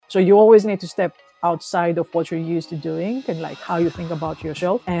So you always need to step outside of what you're used to doing and like how you think about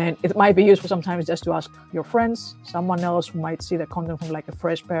yourself. And it might be useful sometimes just to ask your friends, someone else who might see the content from like a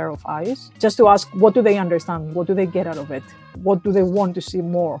fresh pair of eyes, just to ask, what do they understand? What do they get out of it? What do they want to see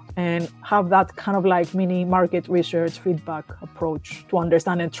more? And have that kind of like mini market research feedback approach to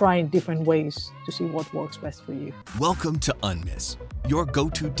understand and try in different ways to see what works best for you. Welcome to Unmiss, your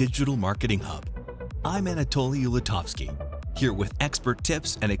go-to digital marketing hub. I'm Anatoly Ulatovsky, here with expert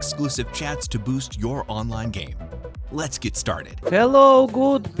tips and exclusive chats to boost your online game. Let's get started. Hello,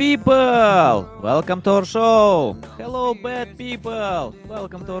 good people! Welcome to our show! Hello, bad people!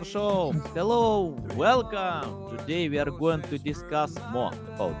 Welcome to our show! Hello, welcome! Today we are going to discuss more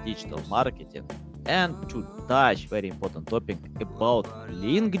about digital marketing and to touch very important topic about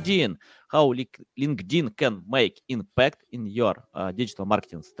LinkedIn, how LinkedIn can make impact in your digital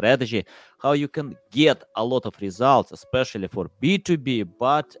marketing strategy, how you can get a lot of results, especially for B2B,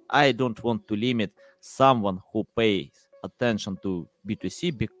 but I don't want to limit someone who pays attention to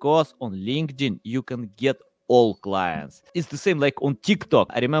B2C, because on LinkedIn you can get all clients. It's the same like on TikTok.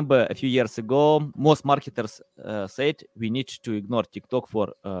 I remember a few years ago, most marketers said we need to ignore TikTok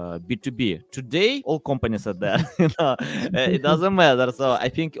for B2B. Today, all companies are there. It doesn't matter. So I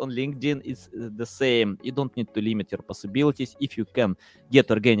think on LinkedIn it's the same. You don't need to limit your possibilities. If you can get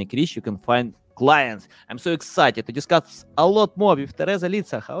organic reach, you can find clients. I'm so excited to discuss a lot more with Teresa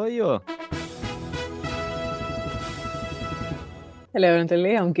Litsa. How are you? Hello,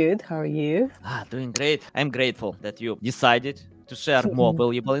 Anatoly. I'm good. How are you? Doing great. I'm grateful that you decided to share more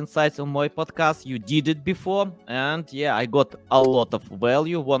valuable insights on my podcast. You did it before, and yeah, I got a lot of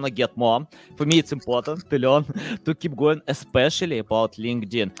value. Wanna get more. For me, it's important to learn to keep going, especially about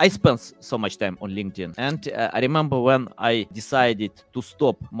LinkedIn. I spent so much time on LinkedIn, and I remember when I decided to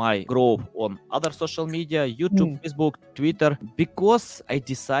stop my growth on other social media, YouTube, Facebook, Twitter, because I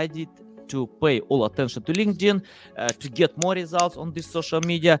decided to pay all attention to LinkedIn, to get more results on this social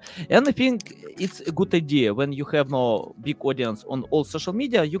media. And I think it's a good idea when you have no big audience on all social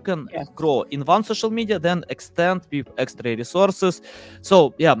media, you can grow in one social media, then extend with extra resources.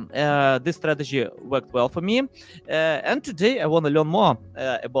 So yeah, this strategy worked well for me. And today I want to learn more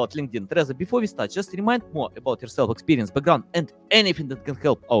about LinkedIn. Teresa, before we start, just remind more about yourself, experience, background, and anything that can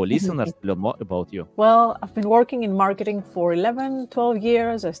help our listeners learn more about you. Well, I've been working in marketing for 11, 12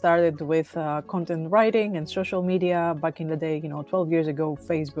 years. I started with content writing and social media back in the day. 12 years ago,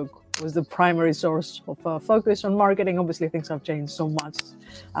 Facebook was the primary source of focus on marketing. Obviously, things have changed so much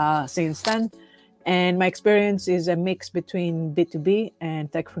since then. And my experience is a mix between B2B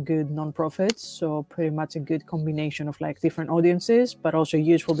and tech for good nonprofits. So pretty much a good combination of like different audiences, but also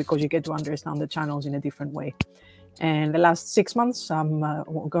useful because you get to understand the channels in a different way. And the last 6 months, I'm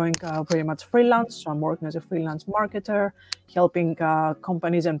going pretty much freelance. So I'm working as a freelance marketer, helping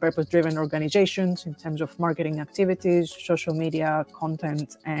companies and purpose-driven organizations in terms of marketing activities, social media,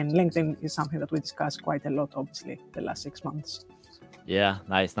 content, and LinkedIn is something that we discuss quite a lot, obviously, the last 6 months. Yeah,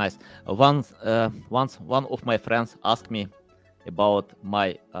 nice. Once one of my friends asked me about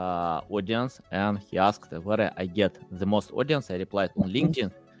my audience, and he asked where I get the most audience. I replied on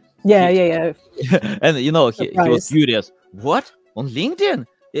LinkedIn. Yeah. And he was curious. What? On LinkedIn?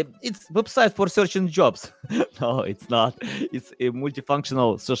 It's website for searching jobs. No, it's not. It's a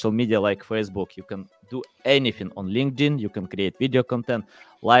multifunctional social media like Facebook. You can do anything on LinkedIn. You can create video content,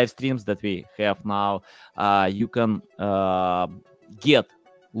 live streams that we have now. You can get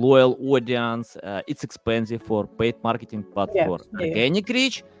loyal audience. It's expensive for paid marketing, but for organic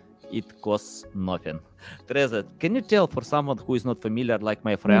reach, it costs nothing. Teresa, can you tell for someone who is not familiar like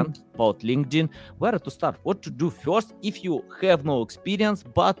my friend about LinkedIn, where to start, what to do first if you have no experience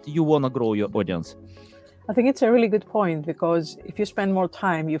but you want to grow your audience? I think it's a really good point, because if you spend more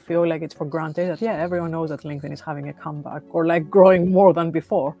time, you feel like it's for granted that everyone knows that LinkedIn is having a comeback or like growing more than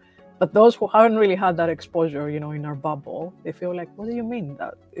before. But those who haven't really had that exposure, in our bubble, they feel like, what do you mean?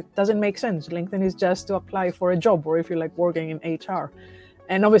 That it doesn't make sense. LinkedIn is just to apply for a job, or if you're like working in HR.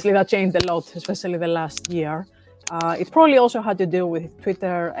 And obviously that changed a lot, especially the last year. It probably also had to do with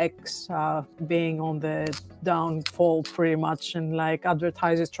Twitter, X being on the downfall pretty much, and like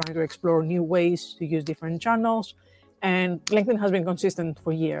advertisers trying to explore new ways to use different channels. And LinkedIn has been consistent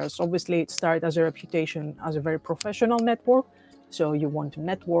for years. Obviously, it started as a reputation as a very professional network. So you want to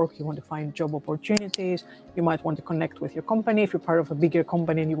network, you want to find job opportunities, you might want to connect with your company if you're part of a bigger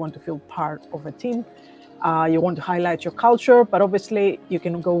company and you want to feel part of a team. You want to highlight your culture, but obviously you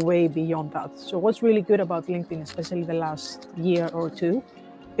can go way beyond that. So what's really good about LinkedIn, especially the last year or two,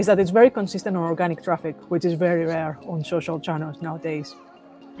 is that it's very consistent on organic traffic, which is very rare on social channels nowadays.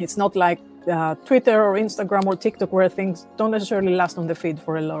 It's not like Twitter or Instagram or TikTok, where things don't necessarily last on the feed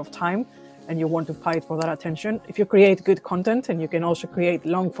for a lot of time and you want to fight for that attention. If you create good content, and you can also create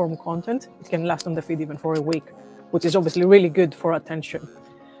long form content, it can last on the feed even for a week, which is obviously really good for attention.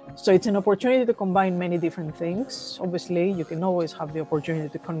 So it's an opportunity to combine many different things. Obviously, you can always have the opportunity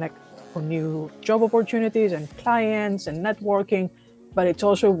to connect for new job opportunities and clients and networking, but it's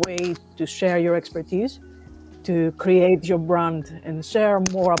also a way to share your expertise, to create your brand and share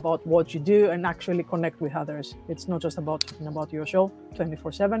more about what you do and actually connect with others. It's not just about talking about yourself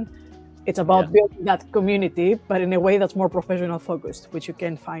 24/7. It's about building that community, but in a way that's more professional focused, which you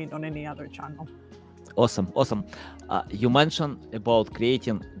can find on any other channel. Awesome. You mentioned about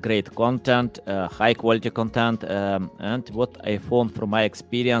creating great content, high quality content, and what I found from my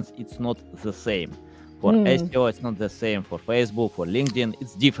experience, it's not the same. For SEO, it's not the same. For Facebook, for LinkedIn,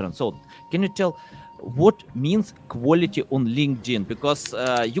 it's different. So can you tell what means quality on LinkedIn? Because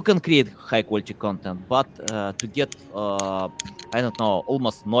you can create high quality content, but to get I don't know,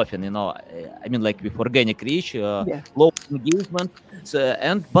 almost nothing, I mean, like with organic reach, low engagement. So,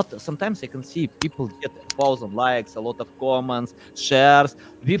 but sometimes I can see people get 1,000 likes, a lot of comments, shares.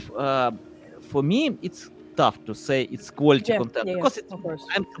 With for me, it's tough to say it's quality content because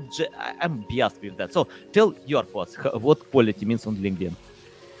I'm biased with that. So tell your thoughts. What quality means on LinkedIn?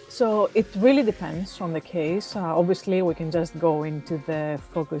 So it really depends on the case. Obviously, we can just go into the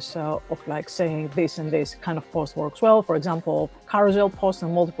focus of like saying this and this kind of post works well. For example, carousel posts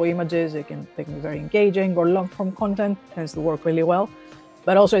and multiple images, they can be very engaging, or long form content tends to work really well.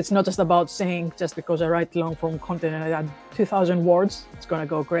 But also, it's not just about saying just because I write long form content and I add 2,000 words, it's going to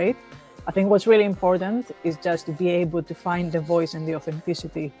go great. I think what's really important is just to be able to find the voice and the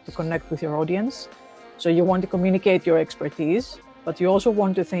authenticity to connect with your audience. So you want to communicate your expertise, but you also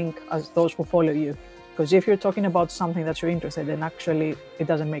want to think as those who follow you. Because if you're talking about something that you're interested in, actually it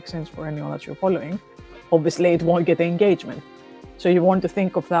doesn't make sense for anyone that you're following, obviously it won't get the engagement. So you want to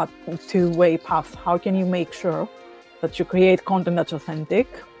think of that two-way path. How can you make sure that you create content that's authentic?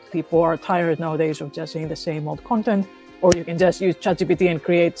 People are tired nowadays of just seeing the same old content, or you can just use ChatGPT and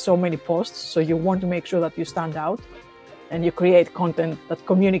create so many posts. So you want to make sure that you stand out and you create content that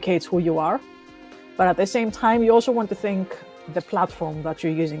communicates who you are. But at the same time, you also want to think the platform that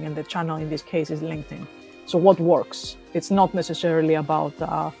you're using, and the channel in this case is LinkedIn. So what works? It's not necessarily about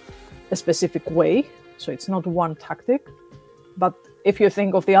a specific way. So it's not one tactic. But if you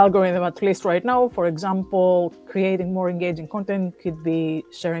think of the algorithm, at least right now, for example, creating more engaging content could be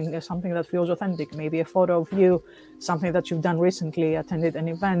sharing something that feels authentic, maybe a photo of you, something that you've done recently, attended an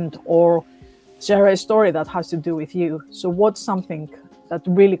event, or share a story that has to do with you. So what's something that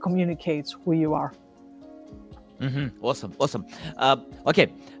really communicates who you are? Awesome.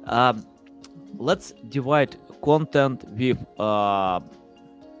 Okay, let's divide content with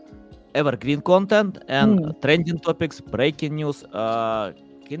evergreen content and trending topics, breaking news.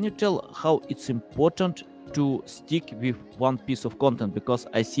 Can you tell how it's important to stick with one piece of content? Because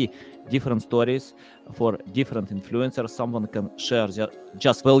I see different stories for different influencers. Someone can share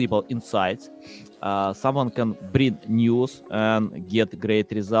just valuable insights. Someone can bring news and get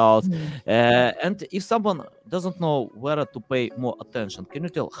great results. And if someone doesn't know where to pay more attention, can you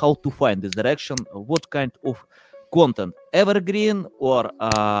tell how to find this direction? What kind of content? Evergreen or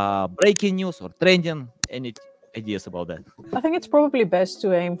breaking news or trending? Any ideas about that? I think it's probably best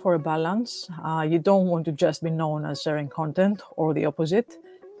to aim for a balance. You don't want to just be known as sharing content, or the opposite.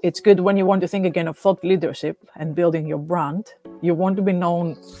 It's good when you want to think again of thought leadership and building your brand. You want to be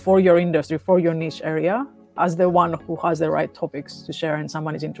known for your industry, for your niche area, as the one who has the right topics to share and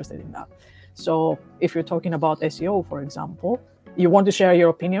someone is interested in that. So if you're talking about SEO, for example, you want to share your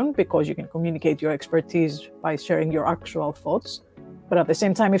opinion because you can communicate your expertise by sharing your actual thoughts. But at the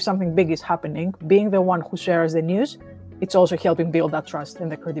same time, if something big is happening, being the one who shares the news, it's also helping build that trust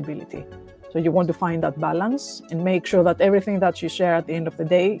and the credibility. So you want to find that balance and make sure that everything that you share at the end of the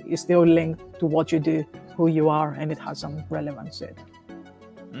day is still linked to what you do, who you are, and it has some relevance to it.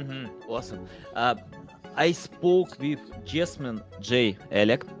 Awesome. I spoke with Jasmine J.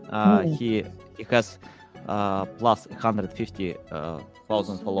 Elek. He has plus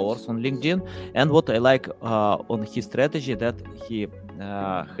 150,000 followers on LinkedIn. And what I like on his strategy, that he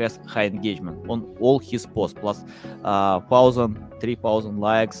has high engagement on all his posts, plus 1,000, 3,000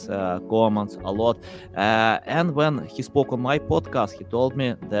 likes, comments, a lot. And when he spoke on my podcast, he told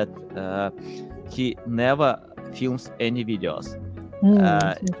me that he never films any videos.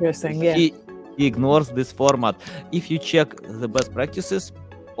 Interesting, yeah. He ignores this format. If you check the best practices,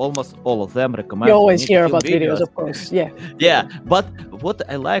 almost all of them recommend. You always hear about videos, of course. Yeah. But what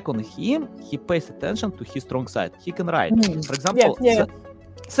I like on him, he pays attention to his strong side. He can write. For example,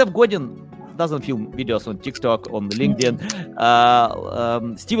 Seth Godin doesn't film videos on TikTok, on LinkedIn.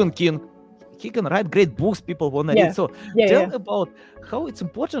 Stephen King, he can write great books people want to read. So tell about how it's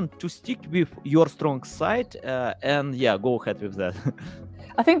important to stick with your strong side and go ahead with that.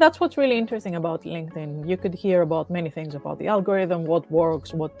 I think that's what's really interesting about LinkedIn. You could hear about many things about the algorithm, what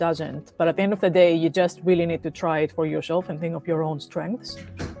works, what doesn't. But at the end of the day, you just really need to try it for yourself and think of your own strengths.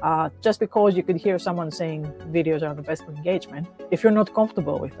 Just because you could hear someone saying videos are the best for engagement, if you're not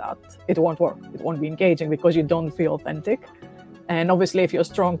comfortable with that, it won't work. It won't be engaging because you don't feel authentic. And obviously, if your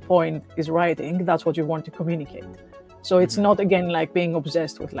strong point is writing, that's what you want to communicate. So it's not, again, like being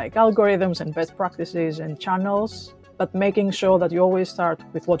obsessed with like algorithms and best practices and channels, but making sure that you always start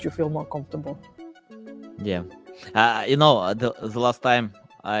with what you feel more comfortable. Yeah. The last time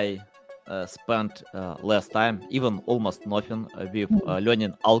I spent less time, even almost nothing, with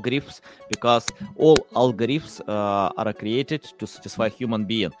learning algorithms, because all algorithms are created to satisfy human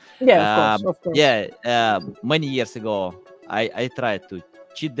being. Yeah, of course. Yeah, many years ago, I tried to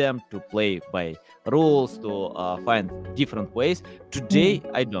cheat them, to play by rules, to find different ways. Today,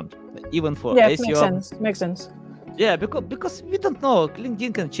 I don't. Even for SEO. Makes sense. Yeah, because we don't know.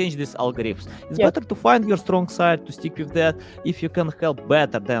 LinkedIn can change these algorithms. It's better to find your strong side, to stick with that. If you can help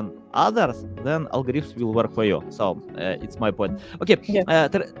better than others, then algorithms will work for you. So it's my point. Okay,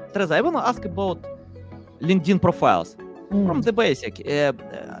 Teresa, I want to ask about LinkedIn profiles. From the basic,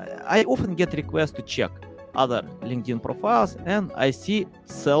 I often get requests to check other LinkedIn profiles, and I see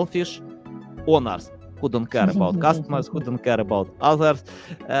selfish owners who don't care about customers, who don't care about others.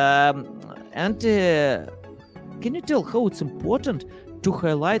 Can you tell how it's important to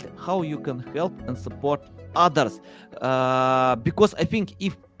highlight how you can help and support others? Because I think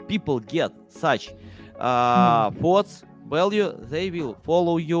if people get such thoughts, value, they will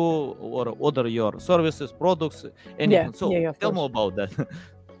follow you or order your services, products, anything. Tell me about that.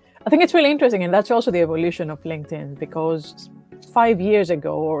 I think it's really interesting, and that's also the evolution of LinkedIn, because 5 years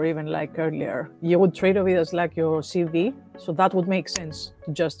ago or even like earlier, you would treat it as like your CV. So that would make sense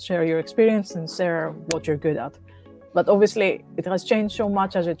to just share your experience and share what you're good at. But obviously, it has changed so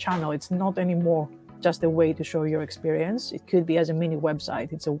much as a channel. It's not anymore just a way to show your experience. It could be as a mini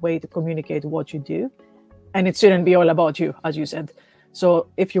website. It's a way to communicate what you do. And it shouldn't be all about you, as you said. So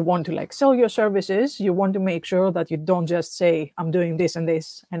if you want to like sell your services, you want to make sure that you don't just say, I'm doing this and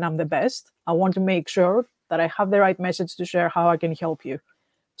this, and I'm the best. I want to make sure that I have the right message to share how I can help you.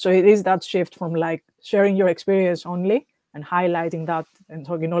 So it is that shift from like sharing your experience only and highlighting that and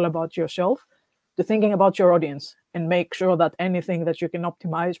talking all about yourself, to thinking about your audience and make sure that anything that you can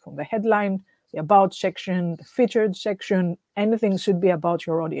optimize from the headline, the about section, the featured section, anything should be about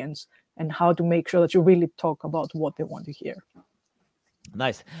your audience and how to make sure that you really talk about what they want to hear.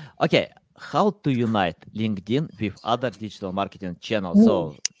 Nice. Okay. How to unite LinkedIn with other digital marketing channels?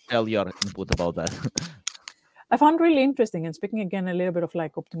 So tell your input about that. I found really interesting, and speaking again a little bit of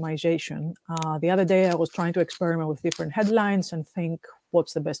like optimization. The other day I was trying to experiment with different headlines and think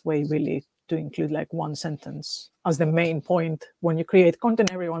what's the best way really to include like one sentence as the main point. When you create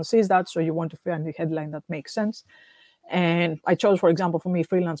content, everyone sees that, so you want to find the headline that makes sense. And I chose, for example, for me,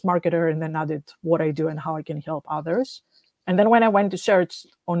 freelance marketer, and then added what I do and how I can help others. And then when I went to search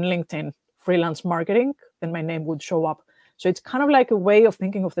on LinkedIn, freelance marketing, then my name would show up. So it's kind of like a way of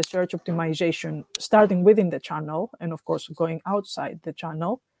thinking of the search optimization, starting within the channel and of course going outside the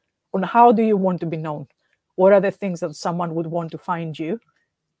channel, on how do you want to be known? What are the things that someone would want to find you?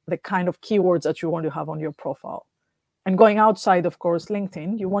 The kind of keywords that you want to have on your profile. And going outside, of course,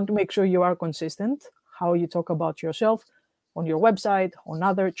 LinkedIn, you want to make sure you are consistent, how you talk about yourself on your website, on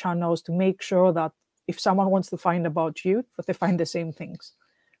other channels, to make sure that if someone wants to find about you, that they find the same things.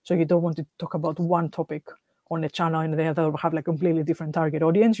 So you don't want to talk about one topic on a channel and the other have like a completely different target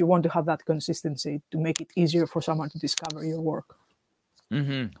audience. You want to have that consistency to make it easier for someone to discover your work.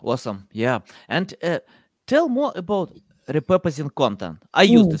 Awesome. Yeah. And tell more about repurposing content. I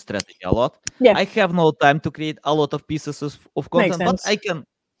use this strategy a lot. Yeah. I have no time to create a lot of pieces of content, but I can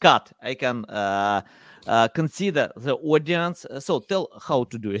cut. I can consider the audience. So tell how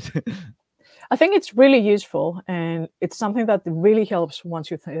to do it. I think it's really useful, and it's something that really helps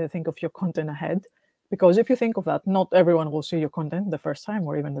once you think of your content ahead. Because if you think of that, not everyone will see your content the first time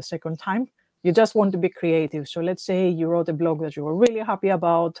or even the second time. You just want to be creative. So let's say you wrote a blog that you were really happy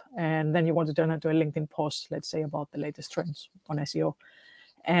about, and then you want to turn it into a LinkedIn post, let's say about the latest trends on SEO.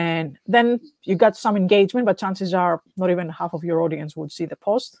 And then you got some engagement, but chances are not even half of your audience would see the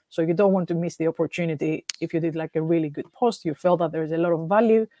post. So you don't want to miss the opportunity. If you did like a really good post, you felt that there is a lot of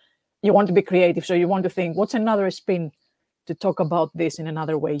value, you want to be creative. So you want to think, what's another spin to talk about this in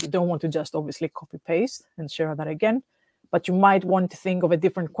another way? You don't want to just obviously copy paste and share that again, but you might want to think of a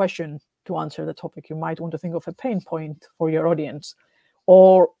different question to answer the topic. You might want to think of a pain point for your audience,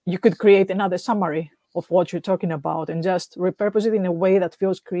 or you could create another summary of what you're talking about and just repurpose it in a way that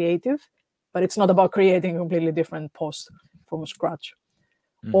feels creative, but it's not about creating a completely different post from scratch.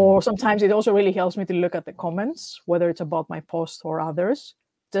 Or sometimes it also really helps me to look at the comments, whether it's about my post or others,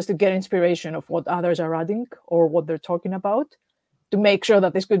 just to get inspiration of what others are adding or what they're talking about, to make sure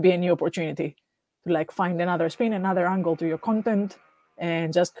that this could be a new opportunity to like find another spin, another angle to your content,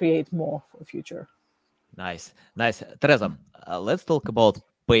 and just create more for the future. Nice. Teresa, let's talk about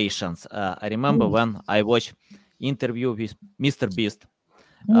patience. I remember when I watched interview with Mr. Beast,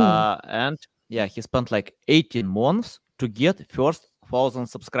 and yeah, he spent like 18 months to get first 1,000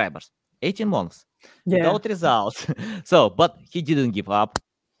 subscribers. 18 months without results. But he didn't give up.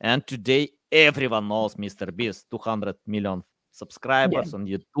 And today everyone knows Mr. Beast, 200 million subscribers on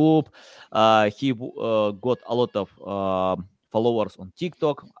YouTube. He got a lot of followers on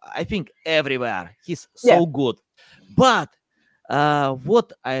TikTok. I think everywhere. He's so good. But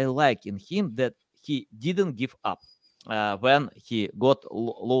what I like in him that he didn't give up when he got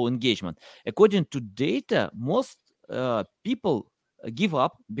low engagement. According to data, most people give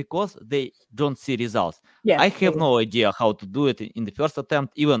up because they don't see results. I have no idea how to do it in the first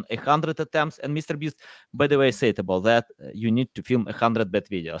attempt, even 100 attempts. And Mr. Beast, by the way, said about that, you need to film 100 bad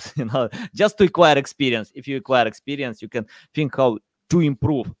videos, just to acquire experience. If you acquire experience, you can think how to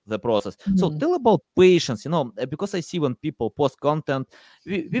improve the process. So tell about patience, because I see when people post content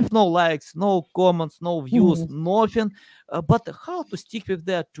with no likes, no comments, no views, nothing, but how to stick with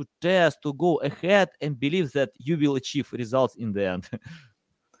that, to test, to go ahead and believe that you will achieve results in the end.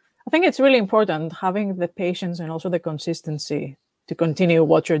 I think it's really important having the patience and also the consistency to continue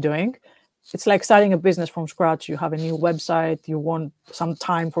what you're doing. It's like starting a business from scratch. You have a new website, you want some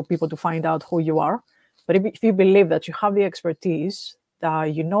time for people to find out who you are. But if you believe that you have the expertise,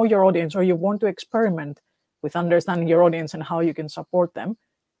 that you know your audience, or you want to experiment with understanding your audience and how you can support them,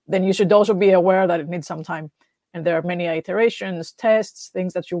 then you should also be aware that it needs some time. And there are many iterations, tests,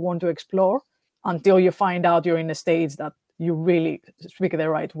 things that you want to explore until you find out you're in a stage that you really speak the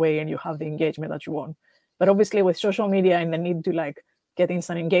right way and you have the engagement that you want. But obviously with social media and the need to like get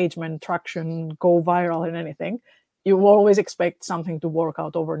instant engagement, traction, go viral and anything, you always expect something to work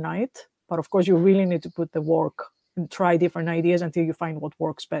out overnight. But of course, you really need to put the work and try different ideas until you find what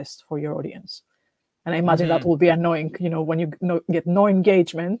works best for your audience. And I imagine that will be annoying. When you get no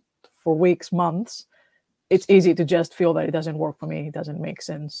engagement for weeks, months, it's easy to just feel that it doesn't work for me. It doesn't make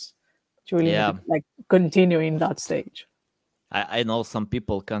sense. But you really need to like continue in that stage. I know some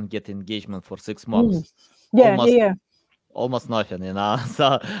people can't get engagement for 6 months. Almost nothing,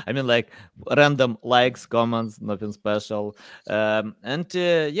 So I mean, like random likes, comments, nothing special. Okay,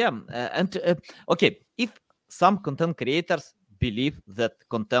 if some content creators believe that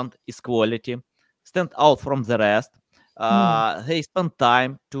content is quality, stand out from the rest, they spend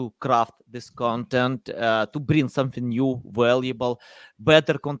time to craft this content, to bring something new, valuable,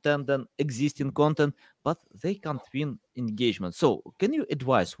 better content than existing content, but they can't win engagement. So can you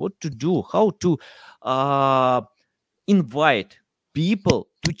advise what to do, how to invite people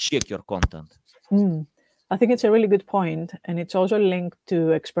to check your content? I think it's a really good point, and it's also linked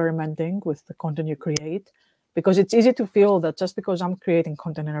to experimenting with the content you create, because it's easy to feel that just because I'm creating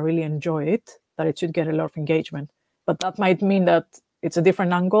content and I really enjoy it, that it should get a lot of engagement. But that might mean that it's a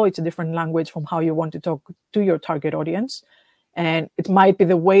different angle, it's a different language from how you want to talk to your target audience. And it might be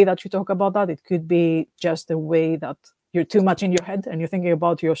the way that you talk about that. It could be just the way that you're too much in your head and you're thinking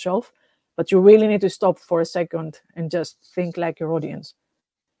about yourself. But you really need to stop for a second and just think like your audience.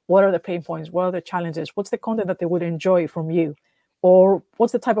 What are the pain points? What are the challenges? What's the content that they would enjoy from you? Or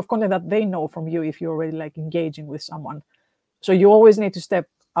what's the type of content that they know from you if you're already like engaging with someone? So you always need to step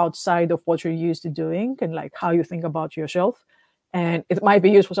outside of what you're used to doing and like how you think about yourself. And it might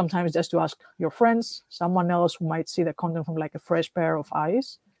be useful sometimes just to ask your friends, someone else who might see the content from like a fresh pair of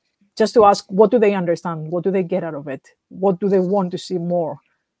eyes, just to ask, what do they understand? What do they get out of it? What do they want to see more?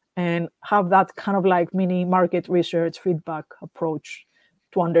 And have that kind of like mini market research feedback approach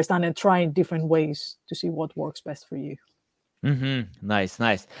to understand and try in different ways to see what works best for you. Nice.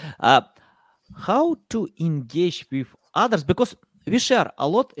 How to engage with others? Because we share a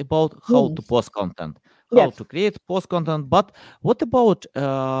lot about how to post content, how to create post content, but what about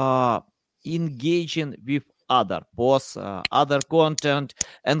engaging with other posts, other content,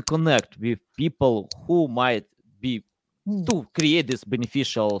 and connect with people who might be to create these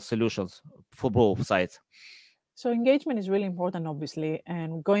beneficial solutions for both sides? So engagement is really important, obviously,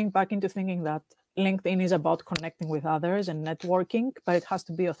 and going back into thinking that LinkedIn is about connecting with others and networking, but it has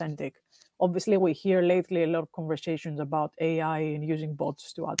to be authentic. Obviously, we hear lately a lot of conversations about AI and using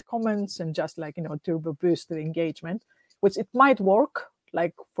bots to add comments and just like, turbo boost the engagement, which it might work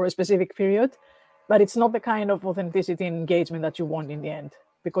like for a specific period, but it's not the kind of authenticity and engagement that you want in the end,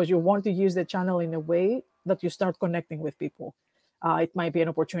 because you want to use the channel in a way that you start connecting with people. It might be an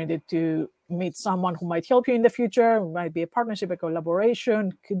opportunity to meet someone who might help you in the future. It might be a partnership, a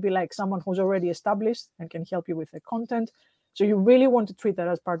collaboration. Could be like someone who's already established and can help you with the content. So you really want to treat that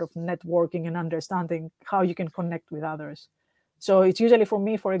as part of networking and understanding how you can connect with others. So it's usually for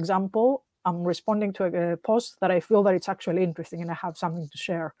me, for example, I'm responding to a post that I feel that it's actually interesting and I have something to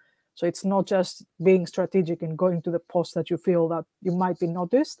share. So it's not just being strategic and going to the post that you feel that you might be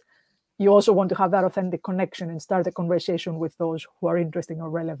noticed. You also want to have that authentic connection and start a conversation with those who are interesting or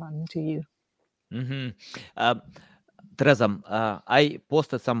relevant to you. Teresa, I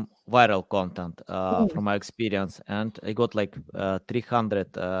posted some viral content from my experience, and I got like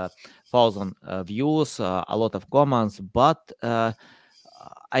 300,000 views, a lot of comments, but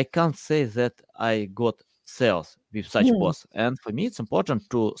I can't say that I got sales with such posts. And for me, it's important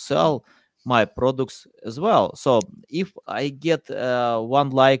to sell my products as well. So if I get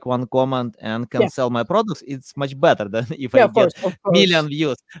one like, one comment, and can sell my products, it's much better than if I get million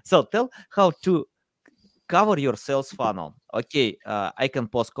views. So tell how to cover your sales funnel. Okay, I can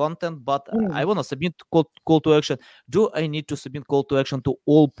post content, but I want to submit call to action. Do I need to submit call to action to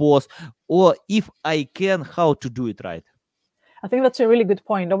all posts? Or if I can, how to do it right? I think that's a really good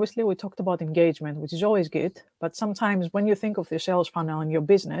point. Obviously, we talked about engagement, which is always good. But sometimes when you think of the sales funnel in your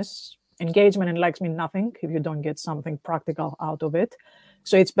business, engagement and likes mean nothing if you don't get something practical out of it.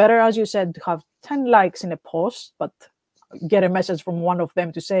 So it's better, as you said, to have 10 likes in a post, but get a message from one of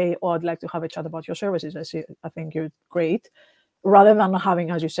them to say, oh, I'd like to have a chat about your services. I think you're great. Rather than having,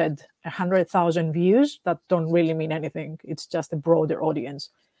 as you said, 100,000 views that don't really mean anything. It's just a broader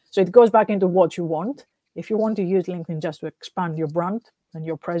audience. So it goes back into what you want. If you want to use LinkedIn just to expand your brand and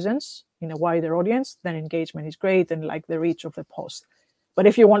your presence in a wider audience, then engagement is great and like the reach of the post. But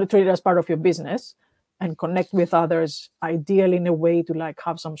if you want to treat it as part of your business and connect with others, ideally in a way to like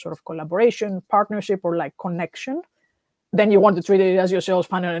have some sort of collaboration, partnership, or like connection, then you want to treat it as your sales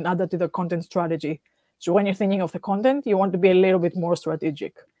funnel and add that to the content strategy. So when you're thinking of the content, you want to be a little bit more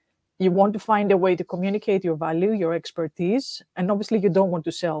strategic. You want to find a way to communicate your value, your expertise, and obviously you don't want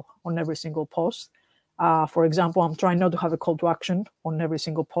to sell on every single post. For example, I'm trying not to have a call to action on every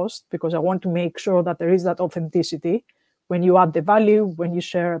single post because I want to make sure that there is that authenticity when you add the value, when you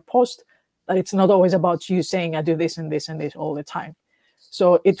share a post, that it's not always about you saying, I do this and this and this all the time.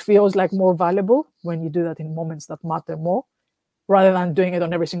 So it feels like more valuable when you do that in moments that matter more, rather than doing it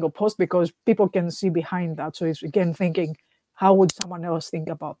on every single post, because people can see behind that. So it's again thinking, how would someone else think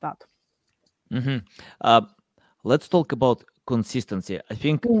about that? Let's talk about consistency. I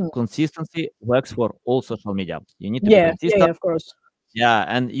think consistency works for all social media. You need to be consistent. Yeah, of course. Yeah,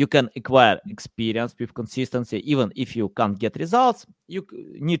 and you can acquire experience with consistency. Even if you can't get results, you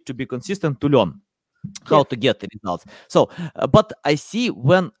need to be consistent to learn how to get the results. So, but I see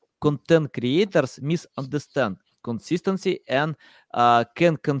when content creators misunderstand consistency and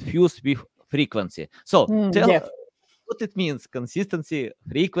can confuse with frequency. So tell what it means, consistency,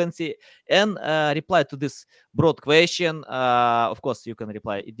 frequency, and reply to this broad question. Of course, you can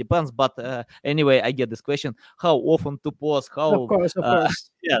reply, it depends, but anyway, I get this question: how often to post? How? Of course.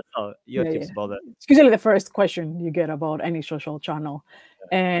 Yeah. So your tips about that. It's usually the first question you get about any social channel,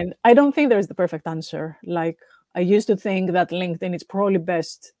 and I don't think there's the perfect answer. Like I used to think that LinkedIn, it's probably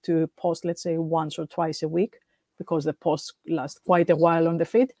best to post, let's say, once or twice a week, because the posts last quite a while on the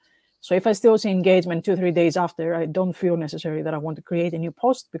feed. So if I still see engagement 2-3 days after, I don't feel necessary that I want to create a new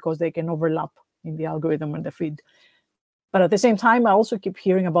post because they can overlap in the algorithm and the feed. But at the same time, I also keep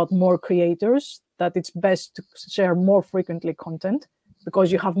hearing about more creators that it's best to share more frequently content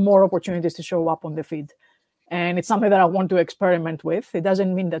because you have more opportunities to show up on the feed. And it's something that I want to experiment with. It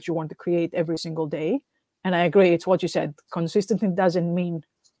doesn't mean that you want to create every single day. And I agree, it's what you said. Consistency doesn't mean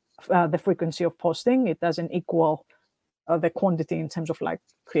the frequency of posting. It doesn't equal the quantity in terms of like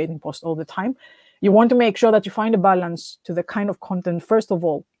creating posts all the time. You want to make sure that you find a balance to the kind of content, first of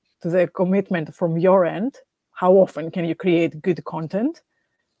all, to the commitment from your end. How often can you create good content?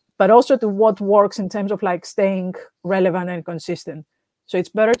 But also to what works in terms of like staying relevant and consistent. So it's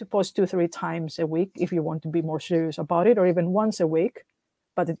better to post 2-3 times a week if you want to be more serious about it, or even once a week,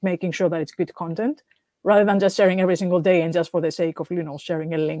 but it's making sure that it's good content, rather than just sharing every single day and just for the sake of,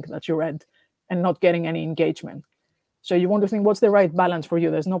 sharing a link that you read and not getting any engagement. So you want to think, what's the right balance for you?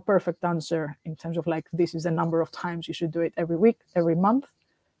 There's no perfect answer in terms of like, this is the number of times you should do it every week, every month.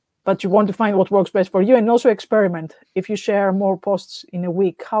 But you want to find what works best for you, and also experiment. If you share more posts in a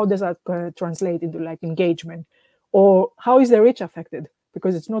week, how does that translate into like engagement? Or how is the reach affected?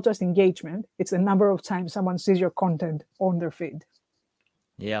 Because it's not just engagement, it's the number of times someone sees your content on their feed.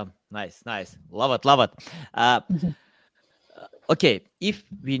 Yeah, nice. Love it. Okay, if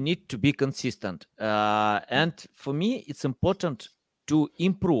we need to be consistent, and for me, it's important to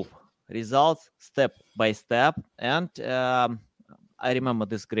improve results step by step. And I remember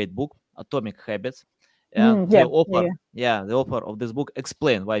this great book, Atomic Habits, and the author of this book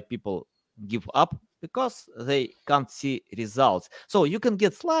explained why people give up, because they can't see results. So you can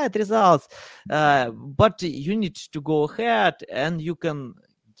get slight results, but you need to go ahead and you can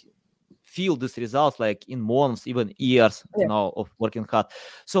feel these results like in months, even years of working hard.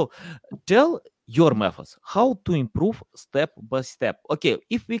 So tell your methods, how to improve step by step. Okay,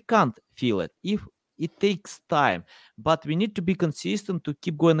 if we can't feel it, if it takes time, but we need to be consistent to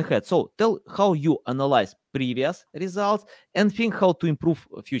keep going ahead. So tell how you analyze previous results and think how to improve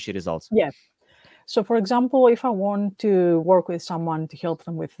future results. Yeah. So for example, if I want to work with someone to help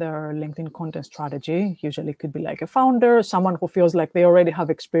them with their LinkedIn content strategy, usually it could be like a founder, someone who feels like they already have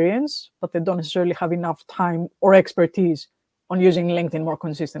experience, but they don't necessarily have enough time or expertise on using LinkedIn more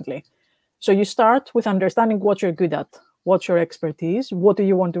consistently. So you start with understanding what you're good at, what's your expertise, what do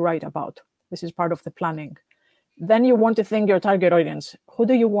you want to write about? This is part of the planning. Then you want to think your target audience. Who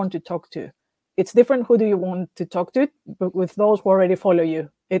do you want to talk to? It's different who do you want to talk to, but with those who already follow you,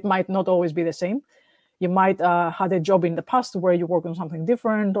 it might not always be the same. You might had a job in the past where you work on something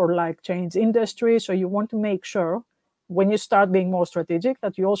different or like change industry. So you want to make sure when you start being more strategic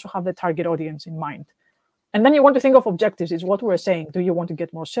that you also have the target audience in mind. And then you want to think of objectives. It's what we're saying. Do you want to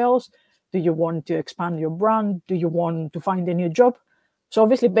get more sales? Do you want to expand your brand? Do you want to find a new job? So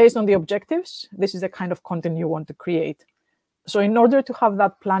obviously based on the objectives, this is the kind of content you want to create. So in order to have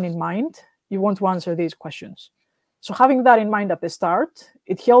that plan in mind, you want to answer these questions. So having that in mind at the start,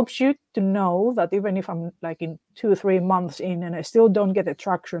 it helps you to know that even if I'm like in 2-3 months in and I still don't get the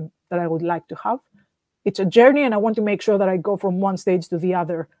traction that I would like to have, it's a journey and I want to make sure that I go from one stage to the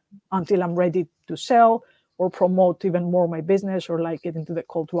other until I'm ready to sell or promote even more my business or like get into the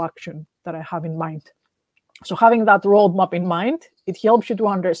call to action that I have in mind. So having that roadmap in mind, it helps you to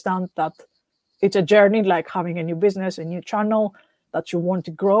understand that it's a journey like having a new business, a new channel that you want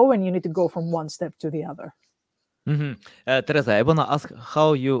to grow, and you need to go from one step to the other. Teresa, I want to ask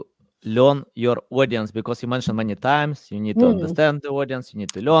how you learn your audience, because you mentioned many times you need to understand the audience, you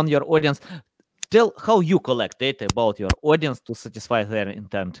need to learn your audience. Tell how you collect data about your audience to satisfy their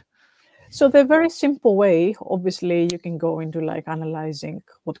intent. So the very simple way, obviously, you can go into like analyzing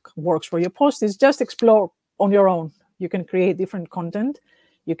what works for your post is just explore on your own. You can create different content.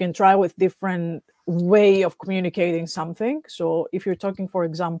 You can try with different way of communicating something. So if you're talking, for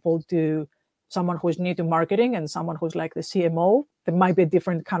example, to someone who's new to marketing and someone who's like the CMO, there might be a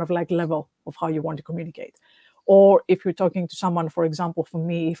different kind of like level of how you want to communicate. Or if you're talking to someone, for example, for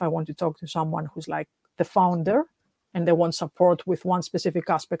me, if I want to talk to someone who's like the founder and they want support with one specific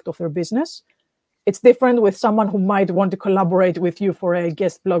aspect of their business, it's different with someone who might want to collaborate with you for a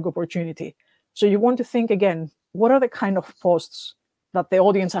guest blog opportunity. So you want to think again, what are the kind of posts that the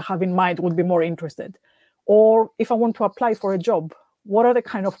audience I have in mind would be more interested? Or if I want to apply for a job, what are the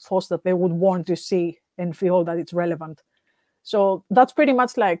kind of posts that they would want to see and feel that it's relevant? So that's pretty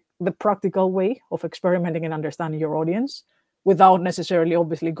much like the practical way of experimenting and understanding your audience without necessarily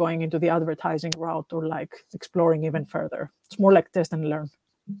obviously going into the advertising route or like exploring even further. It's more like test and learn.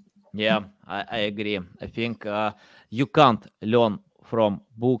 Yeah, I agree. I think you can't learn from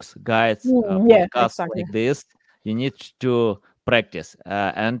books, guides, podcasts exactly. like this. You need to practice.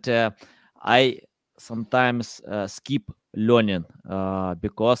 And I sometimes skip learning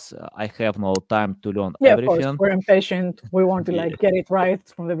because I have no time to learn everything. Of course, we're impatient. We want to like get it right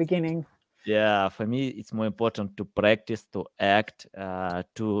from the beginning. Yeah, for me, it's more important to practice, to act,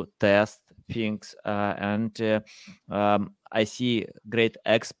 to test things. And I see great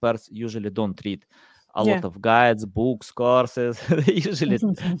experts usually don't read a lot of guides, books, courses. They usually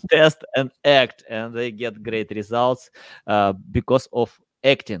test and act, and they get great results because of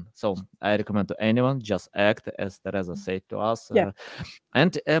acting. So I recommend to anyone, just act, as Teresa said to us.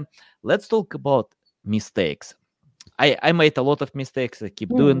 And let's talk about mistakes. I made a lot of mistakes. I keep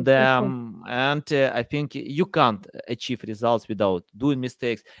doing them. And I think you can't achieve results without doing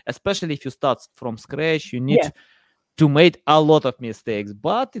mistakes, especially if you start from scratch. You need to make a lot of mistakes,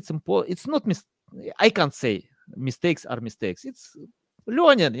 but it's important. It's not I can't say mistakes are mistakes. It's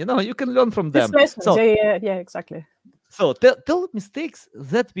learning. You can learn from them. It's lessons. So Yeah, exactly. So tell mistakes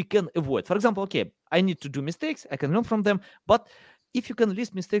that we can avoid. For example, okay, I need to do mistakes. I can learn from them. But if you can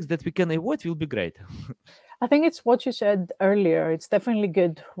list mistakes that we can avoid, will be great. I think it's what you said earlier. It's definitely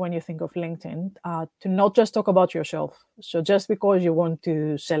good when you think of LinkedIn to not just talk about yourself. So just because you want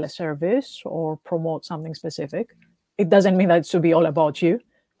to sell a service or promote something specific, it doesn't mean that it should be all about you.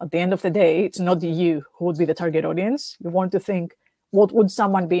 At the end of the day, it's not you who would be the target audience. You want to think, what would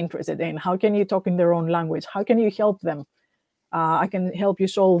someone be interested in? How can you talk in their own language? How can you help them? I can help you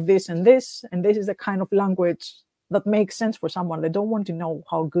solve this, and this is the kind of language that makes sense for someone. They don't want to know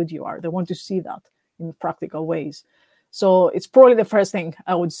how good you are. They want to see that in practical ways. So it's probably the first thing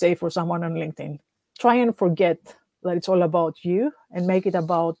I would say for someone on LinkedIn. Try and forget that it's all about you and make it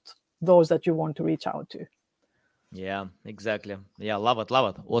about those that you want to reach out to. Yeah, exactly. Yeah, love it.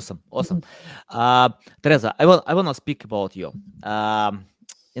 Awesome. Teresa, I want to speak about you.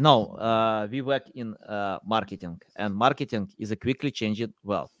 We work in marketing, and marketing is a quickly changing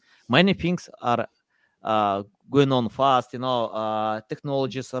world. Many things are going on fast.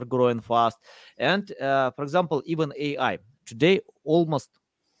 Technologies are growing fast, and for example, even AI today, almost,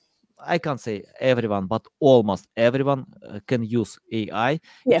 I can't say everyone, but almost everyone can use AI.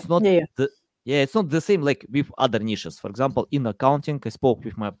 It's not it's not the same like with other niches. For example, in accounting, I spoke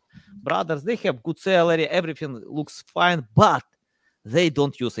with my brothers. They have good salary, everything looks fine, but they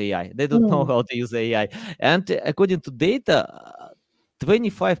don't use AI. They don't know how to use AI. And according to data,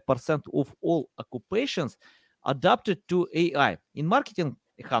 25% of all occupations adapted to AI. In marketing,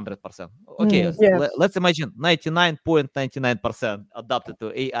 100%. Okay, let's imagine 99.99% adapted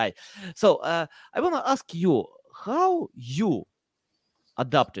to AI. So I want to ask you how you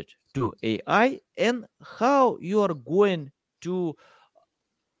adapted to AI and how you are going to,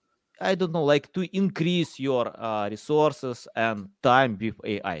 I don't know, like to increase your resources and time with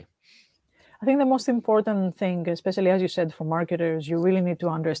AI. I think the most important thing, especially as you said, for marketers, you really need to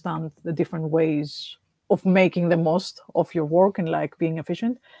understand the different ways of making the most of your work and like being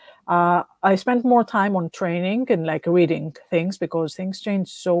efficient. I spent more time on training and like reading things because things change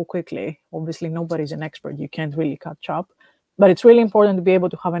so quickly. Obviously, nobody's an expert. You can't really catch up. But it's really important to be able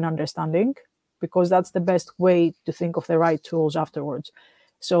to have an understanding because that's the best way to think of the right tools afterwards.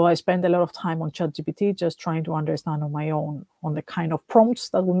 So I spend a lot of time on ChatGPT just trying to understand on my own on the kind of prompts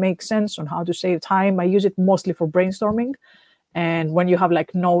that will make sense on how to save time. I use it mostly for brainstorming. And when you have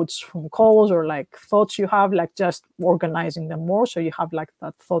like notes from calls or like thoughts you have, like just organizing them more. So you have like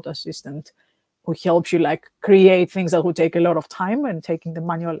that thought assistant who helps you like create things that will take a lot of time and taking the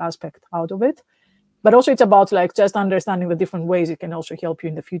manual aspect out of it. But also it's about like just understanding the different ways it can also help you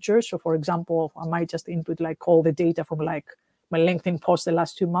in the future. So for example, I might just input like all the data from like my LinkedIn post the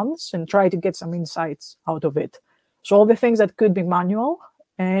last 2 months and try to get some insights out of it. So all the things that could be manual,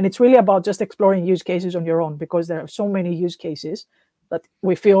 and it's really about just exploring use cases on your own because there are so many use cases that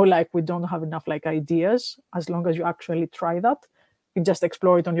we feel like we don't have enough like ideas. As long as you actually try that, you just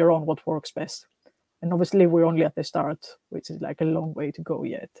explore it on your own, what works best. And obviously we're only at the start, which is like a long way to go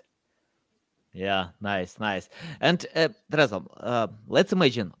yet. Yeah, nice. And Teresa, let's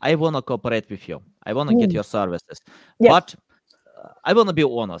imagine I want to cooperate with you. I want to get your services. Yeah. But I want to be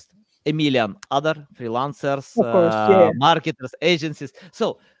honest. A million other freelancers, marketers, agencies.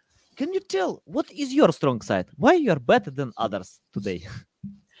 So can you tell what is your strong side? Why you are better than others today?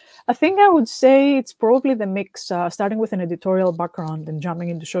 I think I would say it's probably the mix, starting with an editorial background and jumping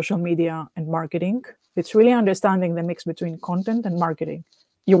into social media and marketing. It's really understanding the mix between content and marketing.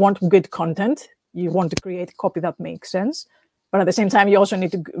 You want good content. You want to create copy that makes sense. But at the same time, you also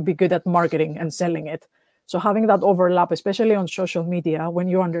need to be good at marketing and selling it. So having that overlap, especially on social media, when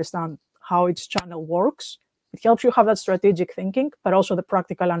you understand how each channel works, it helps you have that strategic thinking, but also the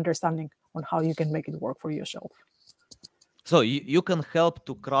practical understanding on how you can make it work for yourself. So you can help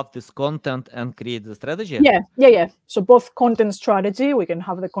to craft this content and create the strategy? Yeah. So both content strategy, we can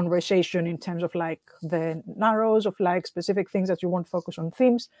have the conversation in terms of like the narrows of like specific things that you want to focus on,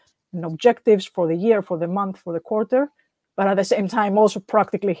 themes and objectives for the year, for the month, for the quarter. But at the same time, also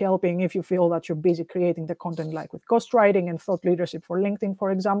practically helping if you feel that you're busy creating the content, like with ghostwriting and thought leadership for LinkedIn,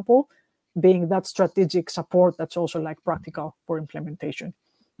 for example, being that strategic support that's also like practical for implementation.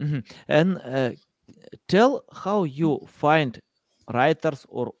 Mm-hmm. And tell how you find writers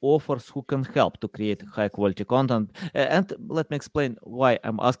or authors who can help to create high quality content. And let me explain why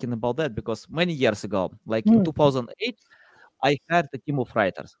I'm asking about that, because many years ago, like in 2008, I hired a team of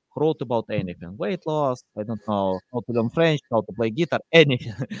writers who wrote about anything, weight loss, I don't know, how to learn French, how to play guitar,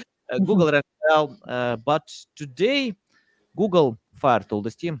 anything. Google ran well, but today Google fired all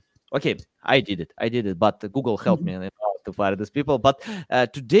this team. Okay, I did it, but Google helped me about to find these people. But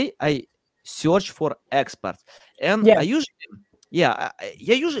today I search for experts, and Yeah.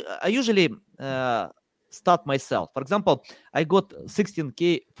 I usually start myself. For example, I got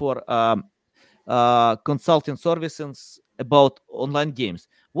 16K for consulting services about online games.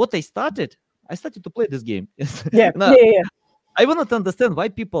 What I started to play this game. Yeah. Now, Yeah. I wanted to understand why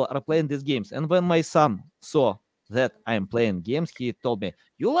people are playing these games. And when my son saw that I am playing games, he told me,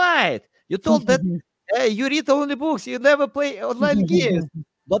 "You lied. You told that you read only books. You never play online games."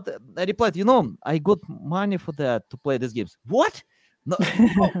 But I replied, I got money for that to play these games. What? No,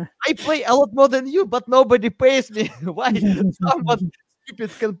 I play a lot more than you, but nobody pays me. Why someone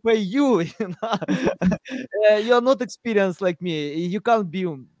stupid can pay you? You're not experienced like me. You can't be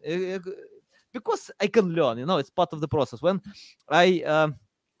because I can learn. It's part of the process. When I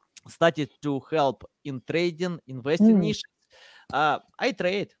started to help in trading, investing niche, I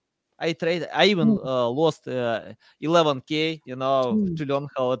trade. I even lost 11K, to learn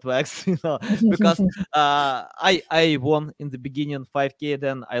how it works, because I won in the beginning 5K,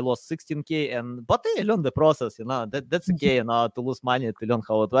 then I lost 16K, but I learned the process, that's okay, to lose money, to learn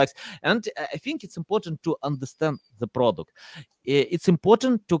how it works. And I think it's important to understand the product. It's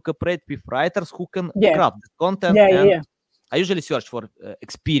important to cooperate with writers who can craft the content. I usually search for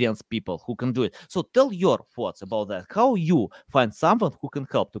experienced people who can do it. So tell your thoughts about that. How you find someone who can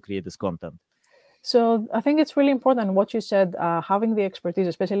help to create this content? So I think it's really important what you said, having the expertise,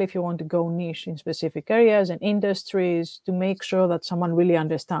 especially if you want to go niche in specific areas and industries, to make sure that someone really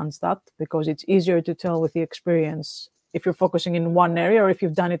understands that, because it's easier to tell with the experience if you're focusing in one area or if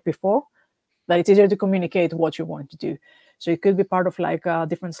you've done it before, that it's easier to communicate what you want to do. So it could be part of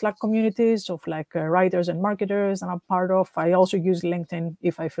different Slack communities of writers and marketers, and I'm part of. I also use LinkedIn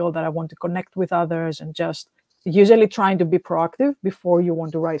if I feel that I want to connect with others, and just usually trying to be proactive before you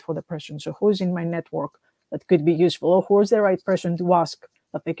want to write for the person. So who's in my network that could be useful, or who's the right person to ask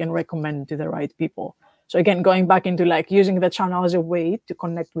that they can recommend to the right people. So again, going back into using the channel as a way to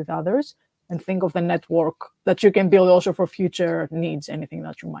connect with others and think of the network that you can build also for future needs, anything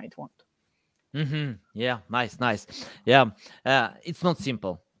that you might want. Yeah, nice. Yeah, it's not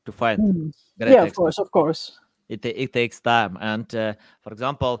simple to find great yeah, experts. Of course. It takes time. And for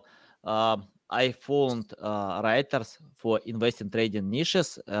example, I found writers for investing trading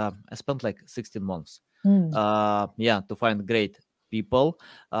niches. I spent 16 months to find great people.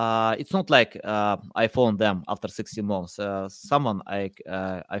 It's not like I found them after 16 months. Someone I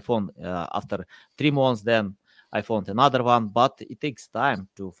found after 3 months, then I found another one, but it takes time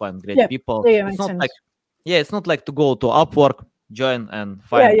to find great people. It's not it's not like to go to Upwork, join and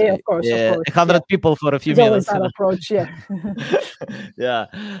find of course, 100 people for a few it's minutes. Always that approach,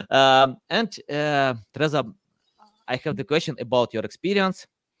 And Teresa, I have the question about your experience.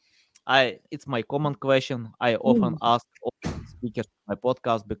 It's my common question. I often ask all speakers on my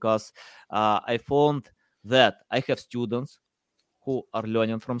podcast, because I found that I have students who are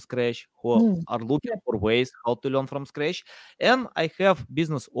learning from scratch, who are looking for ways how to learn from scratch. And I have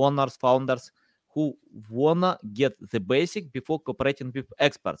business owners, founders who wanna get the basic before cooperating with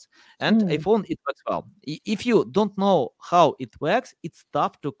experts. And I found it works well. If you don't know how it works, it's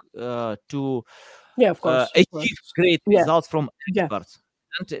tough to achieve great results from experts.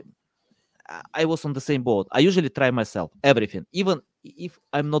 And I was on the same boat. I usually try myself, everything. Even if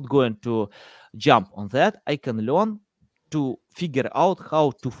I'm not going to jump on that, I can learn to figure out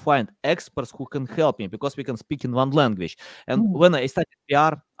how to find experts who can help me, because we can speak in one language. And when I started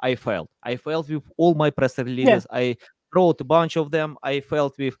PR, I failed. I failed with all my press releases. I wrote a bunch of them. I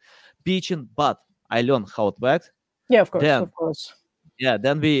failed with pitching, but I learned how it works. Yeah, of course. Yeah,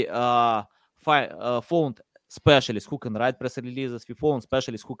 then we found specialists who can write press releases. We found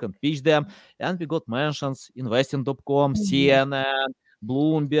specialists who can pitch them, and we got mentions: investing.com, CNN,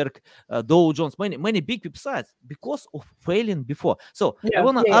 Bloomberg, Dow Jones, many big websites, because of failing before. So I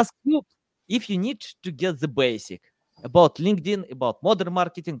want to ask you, if you need to get the basic about LinkedIn, about modern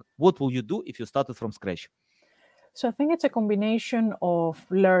marketing, what will you do if you started from scratch? So I think it's a combination of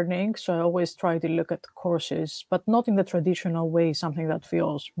learning. So I always try to look at courses, but not in the traditional way, something that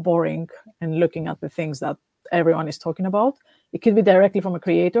feels boring, and looking at the things that everyone is talking about. It could be directly from a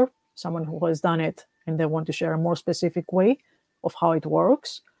creator, someone who has done it, and they want to share a more specific way of how it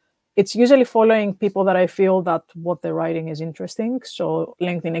works. It's usually following people that I feel that what they're writing is interesting. So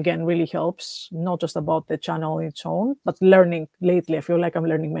LinkedIn, again, really helps, not just about the channel in its own, but learning. Lately, I feel like I'm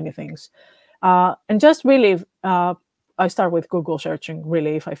learning many things. And just really, I start with Google searching,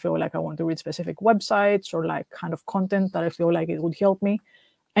 really, if I feel like I want to read specific websites or kind of content that I feel like it would help me.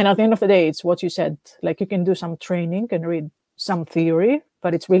 And at the end of the day, it's what you said, you can do some training and read some theory,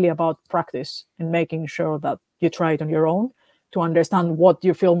 but it's really about practice and making sure that you try it on your own to understand what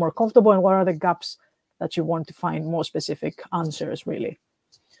you feel more comfortable and what are the gaps that you want to find more specific answers, really.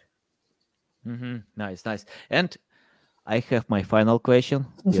 Nice. And I have my final question.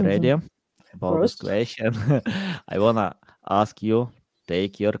 You ready about this question? I wanna ask you,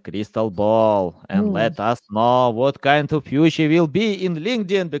 take your crystal ball and let us know what kind of future will be in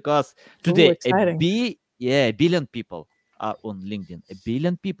LinkedIn, because today a billion people are on LinkedIn. A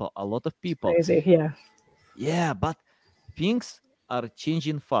billion people, a lot of people. Crazy, yeah, but things are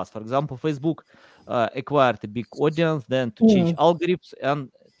changing fast. For example, Facebook acquired a big audience, then to change algorithms,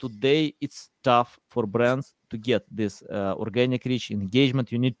 and today it's tough for brands to get this organic reach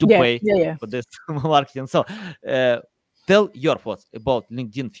engagement. You need to pay for this marketing. So tell your thoughts about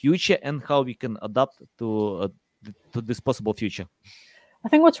LinkedIn future and how we can adapt to this possible future. I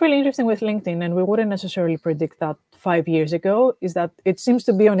think what's really interesting with LinkedIn, and we wouldn't necessarily predict that 5 years ago, is that it seems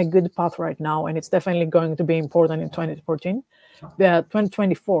to be on a good path right now, and it's definitely going to be important in 2014.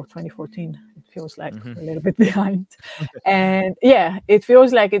 2014, it feels like a little bit behind. And it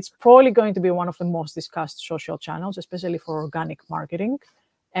feels like it's probably going to be one of the most discussed social channels, especially for organic marketing.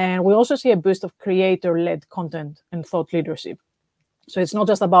 And we also see a boost of creator-led content and thought leadership. So it's not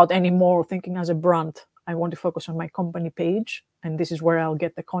just about anymore thinking as a brand, I want to focus on my company page, and this is where I'll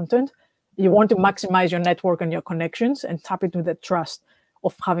get the content. You want to maximize your network and your connections and tap into the trust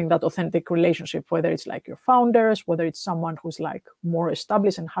of having that authentic relationship, whether it's like your founders, whether it's someone who's like more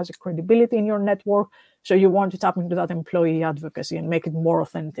established and has a credibility in your network. So you want to tap into that employee advocacy and make it more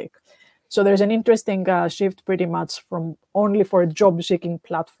authentic. So there's an interesting shift pretty much from only for a job-seeking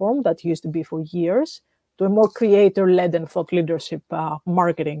platform that used to be for years to a more creator-led and thought leadership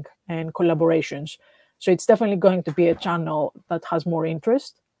marketing and collaborations. So it's definitely going to be a channel that has more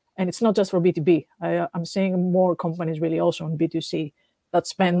interest. And it's not just for B2B. I'm seeing more companies really also on B2C that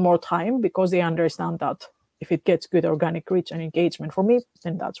spend more time because they understand that if it gets good organic reach and engagement for me,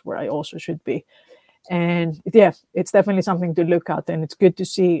 then that's where I also should be. And it's definitely something to look at. And it's good to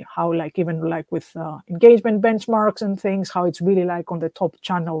see how even with engagement benchmarks and things, how it's really on the top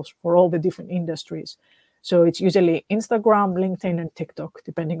channels for all the different industries. So it's usually Instagram, LinkedIn, and TikTok,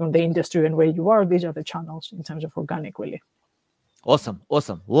 depending on the industry and where you are. These are the channels in terms of organic, really. Awesome.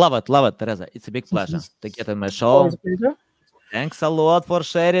 Love it, Teresa. It's a big pleasure to get on my show. Thanks a lot for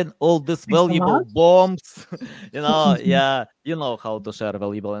sharing all these valuable bombs. You know how to share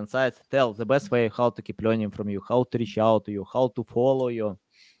valuable insights. Tell the best way how to keep learning from you, how to reach out to you, how to follow you.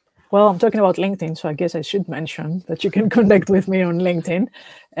 Well, I'm talking about LinkedIn, so I guess I should mention that you can connect with me on LinkedIn.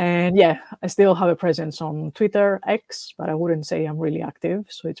 And I still have a presence on Twitter, X, but I wouldn't say I'm really active.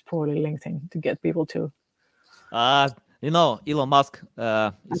 So it's probably LinkedIn to get people to. Elon Musk is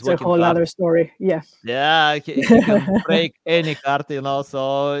That's working a whole hard. other story. Yeah. Yeah, he can break any card,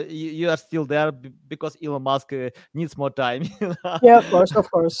 So you are still there because Elon Musk needs more time. Yeah,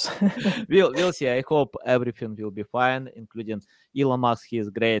 of course. We'll see. I hope everything will be fine, including Elon Musk. He is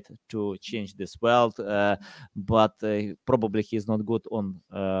great to change this world, but probably he's not good on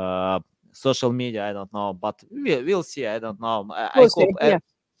social media. I don't know, but we'll see. I don't know. I hope.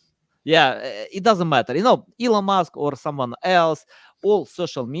 It doesn't matter. Elon Musk or someone else, all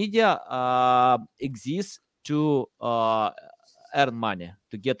social media exists to earn money,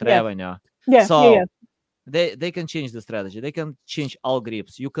 to get revenue. They can change the strategy. They can change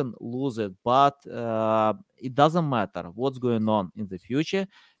algorithms. You can lose it, but it doesn't matter what's going on in the future.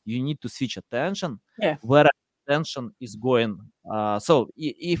 You need to switch attention where attention is going. So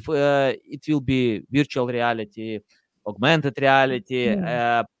if it will be virtual reality, augmented reality,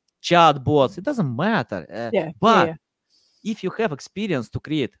 chatbots, it doesn't matter. But if you have experience to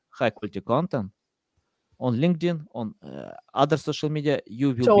create high quality content on LinkedIn, on other social media, you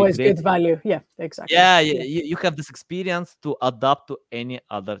will it's always be great. Good value. Yeah, exactly. You have this experience to adapt to any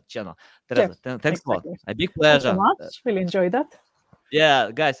other channel. Teresa, thanks a lot. A big pleasure. Thanks so much. Really enjoyed that.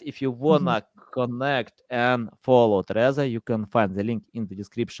 Guys, if you wanna connect and follow Teresa, you can find the link in the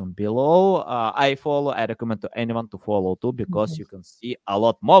description below. I recommend to anyone to follow too, because you can see a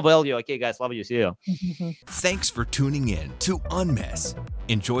lot more value. Okay, guys, love you. See you. Thanks for tuning in to Unmiss.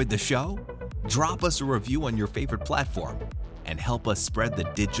 Enjoyed the show? Drop us a review on your favorite platform and help us spread the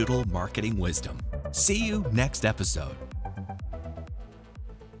digital marketing wisdom. See you next episode.